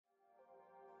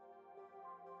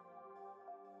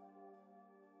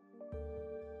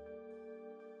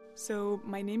So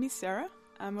my name is Sara.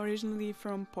 I'm originally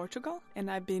from Portugal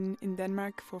and I've been in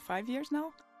Denmark for 5 years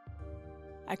now.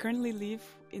 I currently live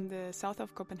in the south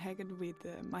of Copenhagen with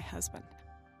my husband.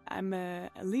 I'm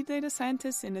a lead data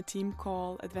scientist in a team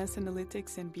called Advanced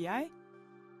Analytics and BI.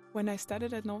 When I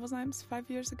started at Novozymes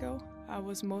 5 years ago, I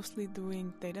was mostly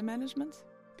doing data management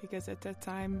because at that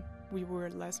time we were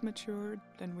less mature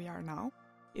than we are now.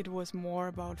 It was more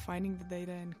about finding the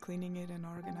data and cleaning it and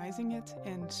organizing it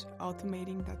and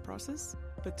automating that process.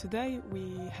 But today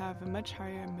we have a much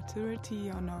higher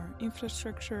maturity on our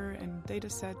infrastructure and data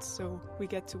sets, so we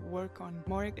get to work on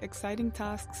more exciting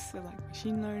tasks like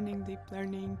machine learning, deep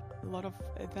learning, a lot of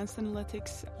advanced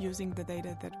analytics using the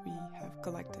data that we have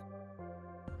collected.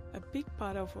 A big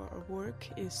part of our work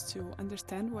is to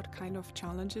understand what kind of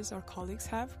challenges our colleagues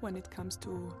have when it comes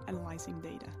to analyzing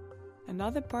data.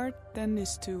 Another part then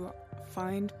is to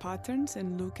find patterns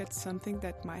and look at something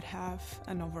that might have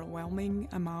an overwhelming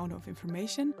amount of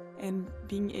information and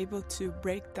being able to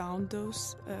break down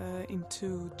those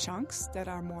into chunks that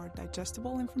are more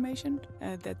digestible information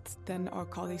that then our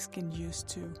colleagues can use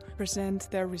to present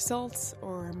their results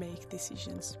or make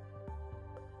decisions.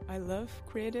 I love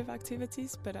creative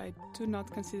activities, but I do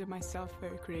not consider myself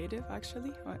very creative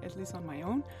actually, or at least on my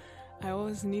own. I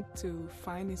always need to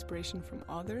find inspiration from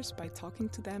others by talking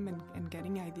to them and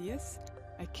getting ideas.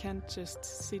 I can't just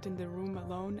sit in the room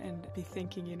alone and be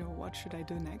thinking, what should I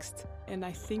do next? And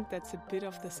I think that's a bit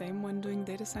of the same when doing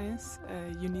data science.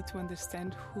 You need to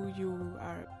understand who you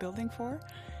are building for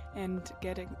and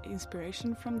get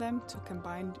inspiration from them to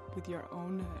combine with your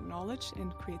own knowledge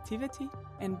and creativity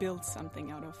and build something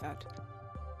out of that.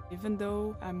 Even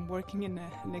though I'm working in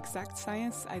an exact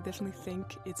science, I definitely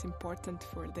think it's important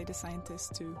for data scientists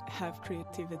to have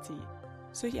creativity.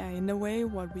 So in a way,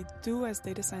 what we do as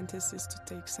data scientists is to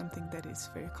take something that is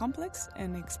very complex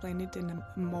and explain it in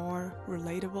a more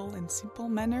relatable and simple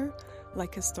manner,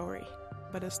 like a story,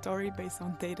 but a story based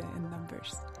on data and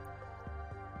numbers.